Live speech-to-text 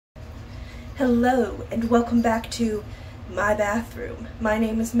Hello and welcome back to my bathroom. My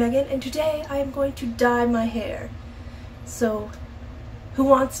name is Megan and today I am going to dye my hair. So, who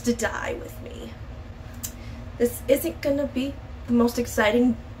wants to dye with me? This isn't gonna be the most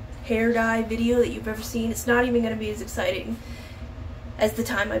exciting hair dye video that you've ever seen. It's not even gonna be as exciting as the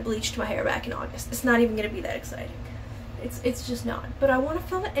time I bleached my hair back in August. It's not even gonna be that exciting. It's just not. But I want to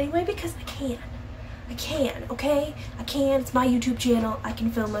film it anyway because I can. I can, okay? I can. It's my YouTube channel. I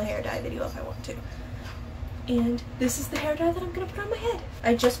can film a hair dye video if I want to. And this is the hair dye that I'm going to put on my head.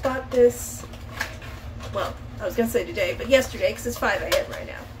 I just bought this, well, I was going to say today, but yesterday because it's 5 a.m. right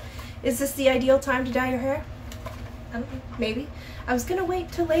now. Is this the ideal time to dye your hair? I don't know, maybe. I was going to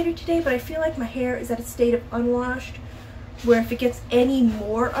wait till later today, but I feel like my hair is at a state of unwashed, where if it gets any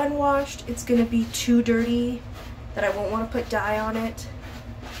more unwashed, it's going to be too dirty that I won't want to put dye on it.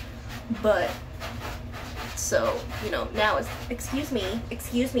 But so, you know, now it's, excuse me,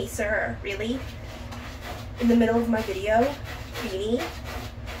 sir, really? In the middle of my video, beanie?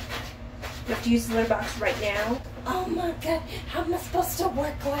 You have to use the litter box right now? Oh my god, how am I supposed to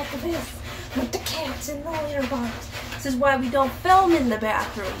work like this with the cats in the litter box? This is why we don't film in the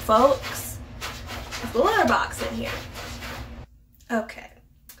bathroom, folks. There's the litter box in here. Okay,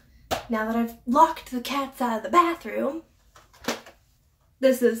 now that I've locked the cats out of the bathroom,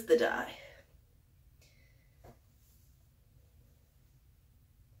 this is the dye.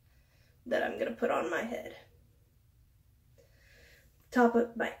 That I'm gonna put on my head. Top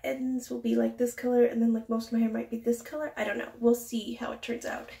of my ends will be like this color, and then like most of my hair might be this color. I don't know. We'll see how it turns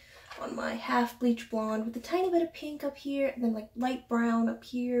out on my half bleach blonde with a tiny bit of pink up here and then like light brown up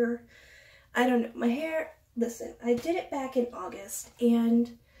here. I don't know. My hair, listen, I did it back in August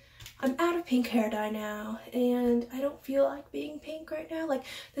and I'm out of pink hair dye now and I don't feel like being pink right now. Like,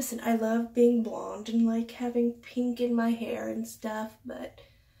 listen, I love being blonde and like having pink in my hair and stuff, but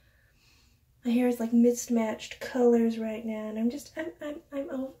my hair is like mismatched colors right now, and I'm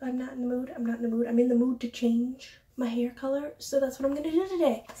not in the mood. I'm not in the mood. I'm in the mood to change my hair color, so that's what I'm gonna do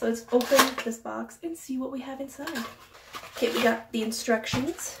today. So let's open this box and see what we have inside. Okay, we got the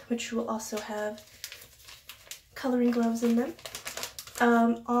instructions, which will also have coloring gloves in them.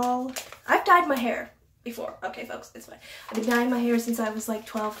 I've dyed my hair before. Okay, folks, it's fine. I've been dyeing my hair since I was like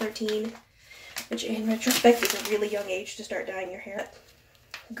 12, 13, which in retrospect is a really young age to start dyeing your hair.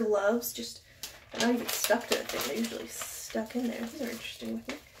 Gloves, just they're not even stuck to the thing. They're usually stuck in there. These are interesting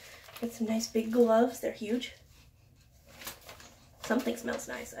looking. Got some nice big gloves. They're huge. Something smells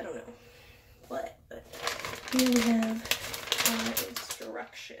nice. I don't know what, but here we have our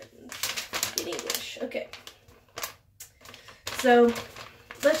instructions in English. Okay. So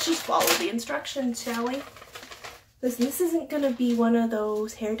let's just follow the instructions, shall we? Listen, this isn't gonna be one of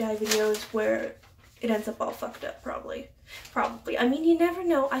those hair dye videos where it ends up all fucked up, probably. I mean, you never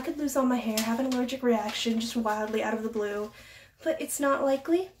know. I could lose all my hair, have an allergic reaction just wildly out of the blue, but it's not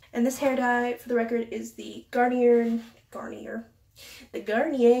likely. And this hair dye, for the record, is the Garnier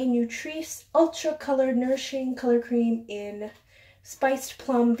Nutrice Ultra Color Nourishing Color Cream in Spiced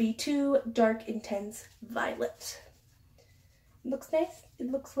Plum V2 Dark Intense Violet. It looks nice. It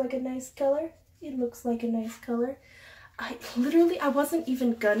looks like a nice color. It looks like a nice color. I wasn't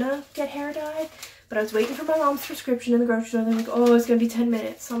even gonna get hair dye, but I was waiting for my mom's prescription in the grocery store. They're like, oh, it's gonna be 10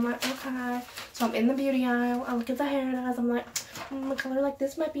 minutes. So I'm like, okay. So I'm in the beauty aisle. I look at the hair dyes. I'm like, a color like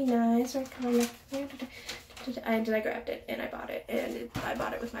this might be nice. Or a color like, and I grabbed it and I bought it. And I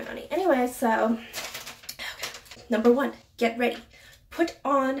bought it with my money. Anyway, so, okay. Number 1, get ready. Put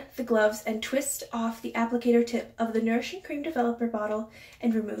on the gloves and twist off the applicator tip of the Nourishing Cream Developer bottle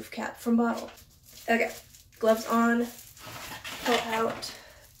and remove cap from bottle. Okay, gloves on. Pull out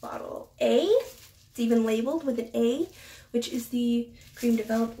bottle A. It's even labeled with an A, which is the cream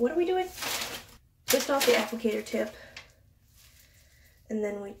develop. What are we doing? Twist off the applicator tip, and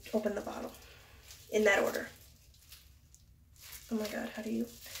then we open the bottle in that order. Oh my god, how do you,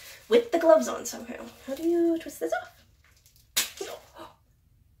 with the gloves on somehow, how do you twist this off?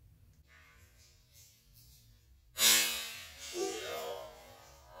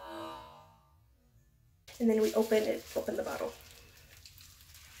 And then we open the bottle.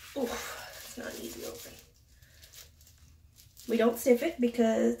 Oof, it's not an easy open. We don't stiff it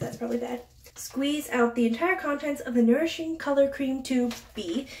because that's probably bad. Squeeze out the entire contents of the Nourishing Color Cream Tube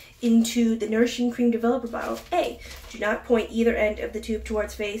B into the Nourishing Cream Developer bottle A. Do not point either end of the tube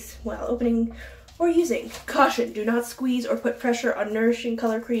towards face while opening or using. Caution, do not squeeze or put pressure on Nourishing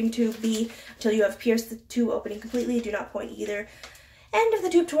Color Cream Tube B until you have pierced the tube opening completely. Do not point either end of the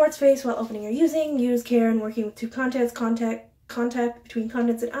tube towards face while opening or using. Use care in working with tube contents. Contact between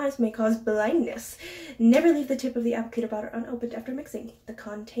contents and eyes may cause blindness. Never leave the tip of the applicator bottle unopened after mixing. The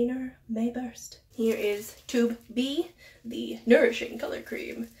container may burst. Here is tube B, the Nourishing Color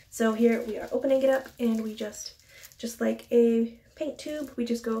Cream. So here we are opening it up, and we just like a paint tube, we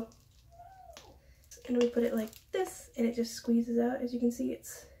just go and we put it like this, and it just squeezes out. As you can see,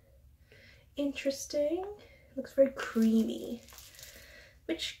 it's interesting. It looks very creamy,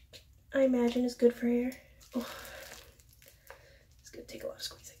 which I imagine is good for hair. Oh, it's gonna take a lot of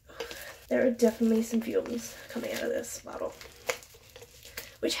squeezing. Oh. There are definitely some fumes coming out of this bottle,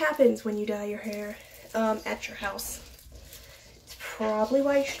 which happens when you dye your hair at your house. It's probably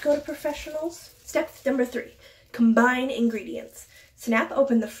why you should go to professionals. Step number 3, combine ingredients. Snap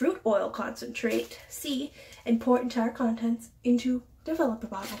open the fruit oil concentrate, C, and pour entire contents into developer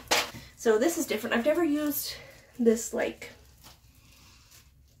bottle. So this is different. I've never used this, like,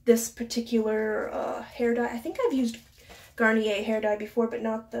 this particular hair dye. I think I've used Garnier hair dye before, but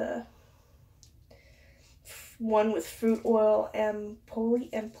not the one with fruit oil ampuli.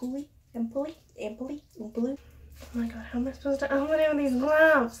 Oh my god, how am I supposed to open it with these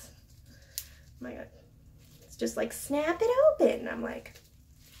gloves? Oh my god. It's just like, snap it open. I'm like,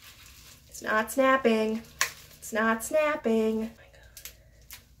 it's not snapping. It's not snapping. Oh my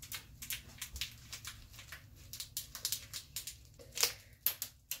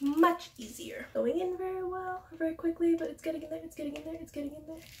god. Much easier. Going in very well, very quickly, but it's getting in there, it's getting in there, it's getting in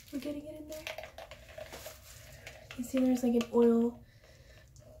there. We're getting it in there. You see there's like an oil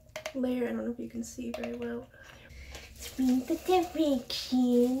layer. I don't know if you can see very well. Read the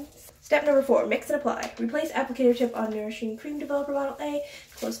directions. Step number 4, mix and apply. Replace applicator tip on Nourishing Cream Developer Bottle A.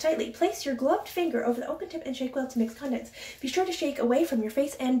 Close tightly. Place your gloved finger over the open tip and shake well to mix contents. Be sure to shake away from your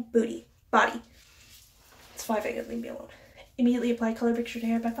face and body. It's 5 seconds, leave me alone. Immediately apply color picture to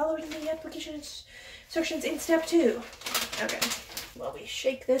hair by following the application instructions in step 2. Okay. While we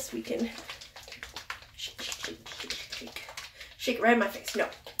shake this, we can shake it right in my face. No.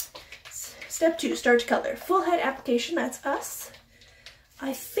 Step 2, start to color. Full head application, that's us.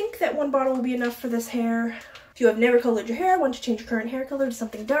 I think that 1 bottle will be enough for this hair. If you have never colored your hair, want to change your current hair color to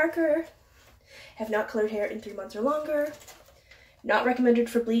something darker, have not colored hair in 3 months or longer, not recommended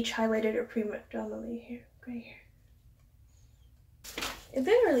for bleach, highlighted, or predominantly hair, gray hair. It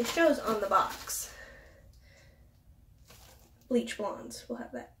literally shows on the box. Bleach blondes will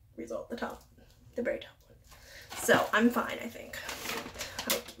have that result, the very top one. So I'm fine, I think. I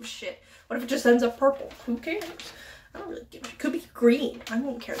don't give a shit. What if it just ends up purple? Who cares? I don't really give a shit. It could be green. I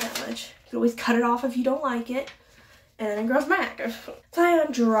won't care that much. You can always cut it off if you don't like it, and then it grows back. Apply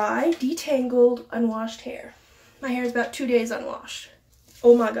on dry, detangled, unwashed hair. My hair is about 2 days unwashed.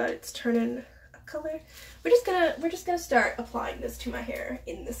 Oh my god, it's turning a color. We're just gonna start applying this to my hair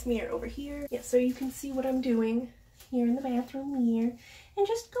in this mirror over here. Yeah, so you can see what I'm doing here in the bathroom mirror, and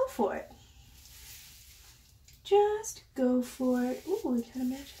just go for it. Just go for it. Ooh, it kind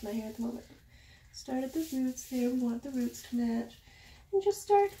of matches my hair at the moment. Start at the roots there. We want the roots to match. And just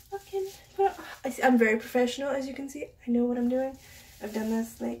start fucking... I'm very professional, as you can see. I know what I'm doing. I've done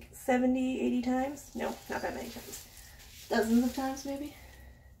this like 70, 80 times. No, not that many times. Dozens of times, maybe.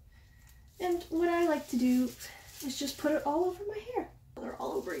 And what I like to do is just put it all over my hair. Or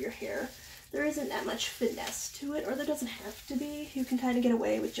all over your hair. There isn't that much finesse to it, or there doesn't have to be. You can kind of get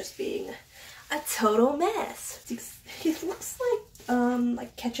away with just being a total mess. It looks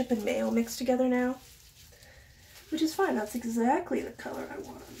like ketchup and mayo mixed together now, which is fine. That's exactly the color I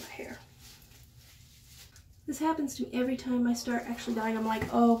want on my hair. This happens to me every time I start actually dyeing. I'm like,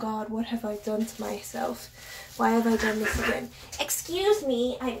 oh god, what have I done to myself? Why have I done this again? Excuse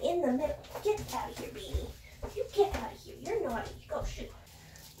me, I'm in the middle. Get out of here, Beanie. You get out of here. You're naughty. Go shoot.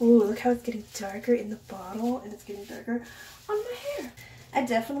 Ooh, look how it's getting darker in the bottle, and it's getting darker on my hair. I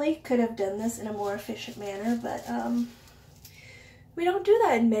definitely could have done this in a more efficient manner, but we don't do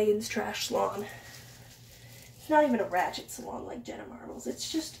that in Megan's trash salon. It's not even a ratchet salon like Jenna Marbles.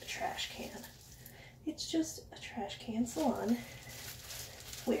 It's just a trash can. It's just a trash can salon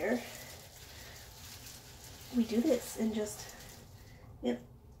where we do this, and just, it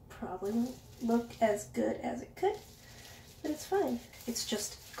probably won't look as good as it could, but it's fine. It's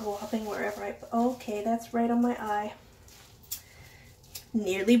just glopping wherever I... Okay, that's right on my eye.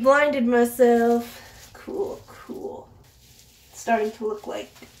 Nearly blinded myself. Cool, cool. It's starting to look like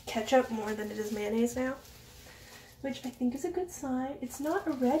ketchup more than it is mayonnaise now, which I think is a good sign. It's not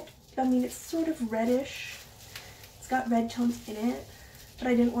a red... I mean, it's sort of reddish. It's got red tones in it, but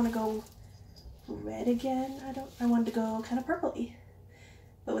I didn't want to go red again. I wanted to go kind of purpley,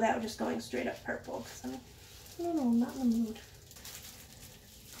 but without just going straight up purple, because I don't know, I'm not in the mood.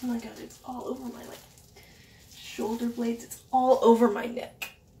 Oh my god, it's all over my, like, shoulder blades. It's all over my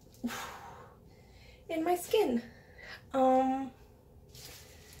neck and my skin.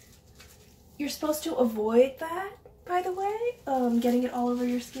 You're supposed to avoid that, by the way, getting it all over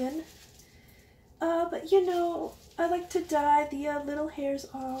your skin. But you know, I like to dye the little hairs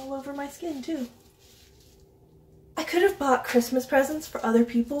all over my skin too. I could have bought Christmas presents for other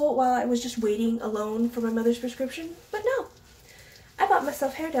people while I was just waiting alone for my mother's prescription, but no. I bought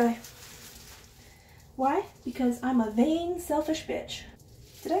myself hair dye. Why? Because I'm a vain, selfish bitch.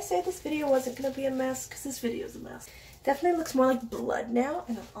 Did I say this video wasn't gonna be a mess? Because this video is a mess. Definitely looks more like blood now,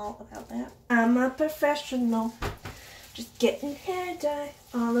 and I'm all about that. I'm a professional. Just getting hair dye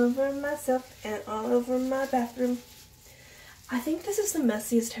all over myself and all over my bathroom. I think this is the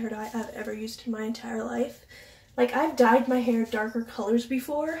messiest hair dye I've ever used in my entire life. Like, I've dyed my hair darker colors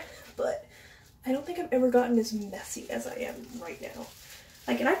before, but I don't think I've ever gotten as messy as I am right now.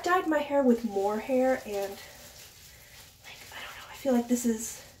 Like, and I've dyed my hair with more hair, and like, I don't know, I feel like this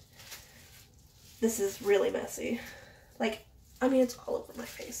is really messy. Like, I mean, it's all over my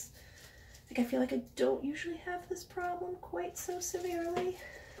face. Like, I feel like I don't usually have this problem quite so severely.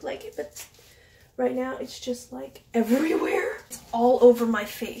 Like, but right now it's just like everywhere. It's all over my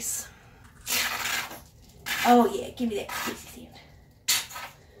face. Oh yeah, give me that crazy sand.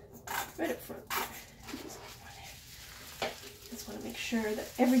 Right up front. Just want to make sure that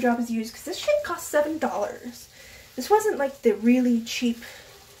every drop is used, because this shit costs $7. This wasn't like the really cheap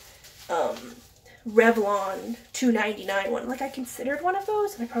Revlon $2.99 one. Like, I considered one of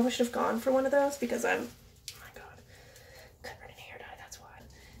those, and I probably should have gone for one of those because I'm, oh my god, covered in hair dye, that's why.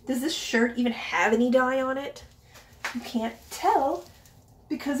 Does this shirt even have any dye on it? You can't tell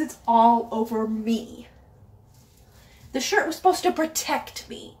because it's all over me. The shirt was supposed to protect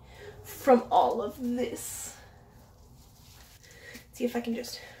me from all of this. See if I can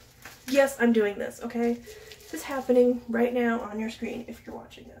just, yes, I'm doing this, okay? This is happening right now on your screen if you're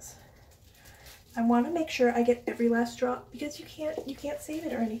watching this. I want to make sure I get every last drop because you can't save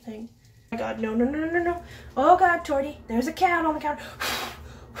it or anything. Oh my god, no, no, no, no, no. Oh god, Torty, there's a cat on the counter.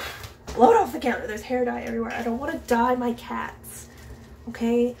 Blow it off the counter. There's hair dye everywhere. I don't want to dye my cats,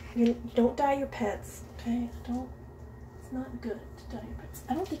 okay? You don't dye your pets, okay? It's not good to dye your pets.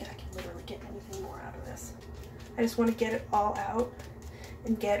 I don't think I can literally get anything more out of this. I just want to get it all out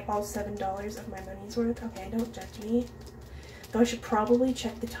and get all $7 of my money's worth. Okay, don't judge me. Though I should probably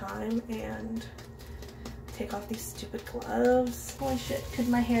check the time and take off these stupid gloves. Holy shit, could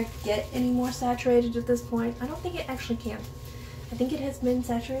my hair get any more saturated at this point? I don't think it actually can. I think it has been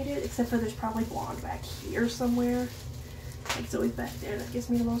saturated, except for there's probably blonde back here somewhere. Like, it's always back there that gives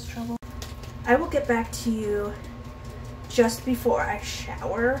me the most trouble. I will get back to you just before I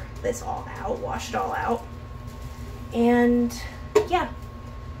shower this all out, wash it all out. And yeah,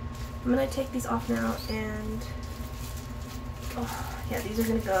 I'm gonna take these off now, and oh, yeah, these are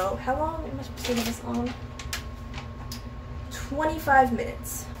gonna go. How long am I supposed to leave this on? 25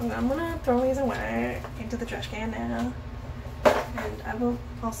 minutes. Okay, I'm gonna throw these away into the trash can now, and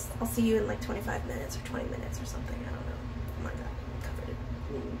I'll see you in like 25 minutes or 20 minutes or something. I don't know. Oh my god, I'm covered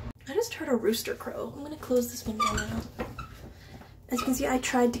in. I just heard a rooster crow. I'm gonna close this window now. As you can see, I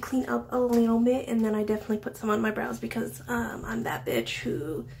tried to clean up a little bit, and then I definitely put some on my brows because I'm that bitch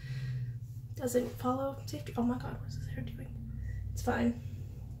who doesn't follow safety. Oh my god, what is this hair doing? It's fine.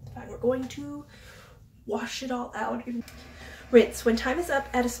 It's fine. We're going to wash it all out. Rinse. When time is up,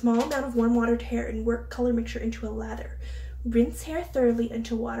 add a small amount of warm water to hair and work color mixture into a lather. Rinse hair thoroughly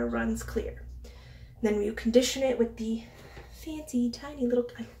until water runs clear. Then we condition it with the fancy tiny little,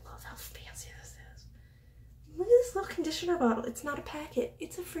 I love how fancy this is. Look at this little conditioner bottle. It's not a packet.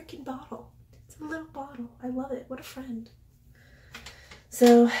 It's a freaking bottle. It's a little bottle. I love it. What a friend.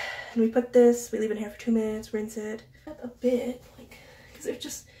 So, and we put this, we leave it in here for 2 minutes, rinse it up a bit, like, because it's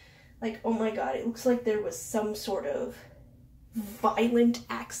just, like, oh my god, it looks like there was some sort of violent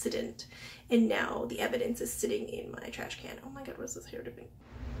accident, and now the evidence is sitting in my trash can. Oh my god, what is this hair doing?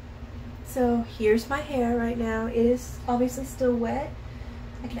 So, here's my hair right now. It is obviously still wet.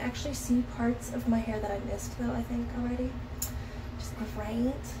 I can actually see parts of my hair that I missed, though, I think, already. Just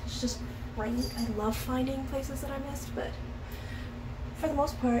great. It's just great. I love finding places that I missed, but for the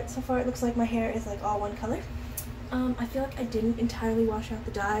most part, so far it looks like my hair is like all one color. I feel like I didn't entirely wash out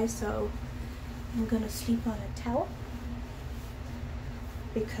the dye, so I'm gonna sleep on a towel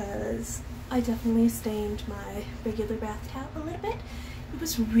because I definitely stained my regular bath towel a little bit. It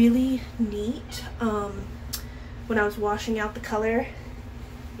was really neat. When I was washing out the color,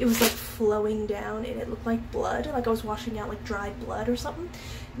 it was like flowing down and it looked like blood, like I was washing out like dried blood or something.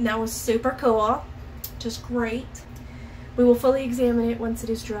 And that was super cool, just great. We will fully examine it once it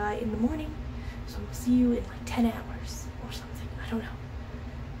is dry in the morning, So we'll see you in like 10 hours or something. I don't know.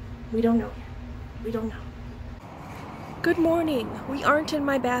 We don't know yet. We don't know. Good morning. We aren't in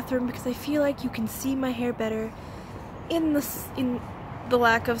my bathroom because I feel like you can see my hair better in the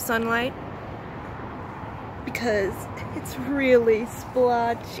lack of sunlight, because it's really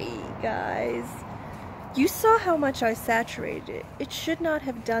splotchy, guys. You saw how much I saturated it. It should not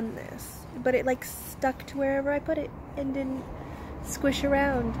have done this, but it like stuck to wherever I put it and didn't squish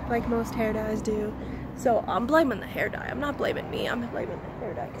around like most hair dyes do. So I'm blaming the hair dye. I'm not blaming me. I'm blaming the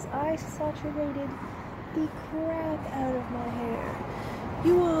hair dye because I saturated the crap out of my hair.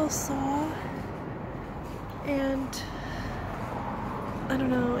 You all saw, and I don't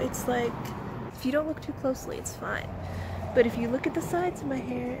know, it's like, if you don't look too closely, it's fine. But if you look at the sides of my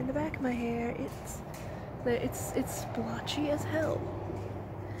hair and the back of my hair, it's splotchy as hell.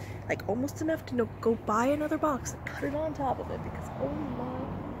 Like almost enough to go buy another box and put it on top of it, because oh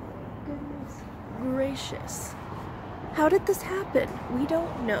my goodness gracious. How did this happen? We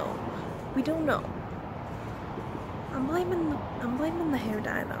don't know. We don't know. I'm blaming the hair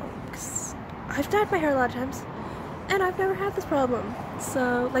dye though, because I've dyed my hair a lot of times and I've never had this problem.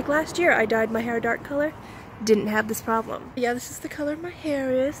 So like last year I dyed my hair a dark color, didn't have this problem. Yeah, this is the color my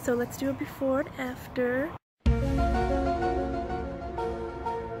hair is, so let's do a before and after.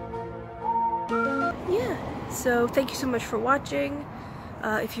 Yeah, so thank you so much for watching.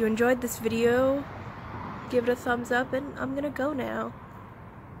 If you enjoyed this video, give it a thumbs up, and I'm gonna go now.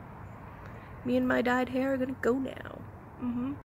 Me and my dyed hair are gonna go now.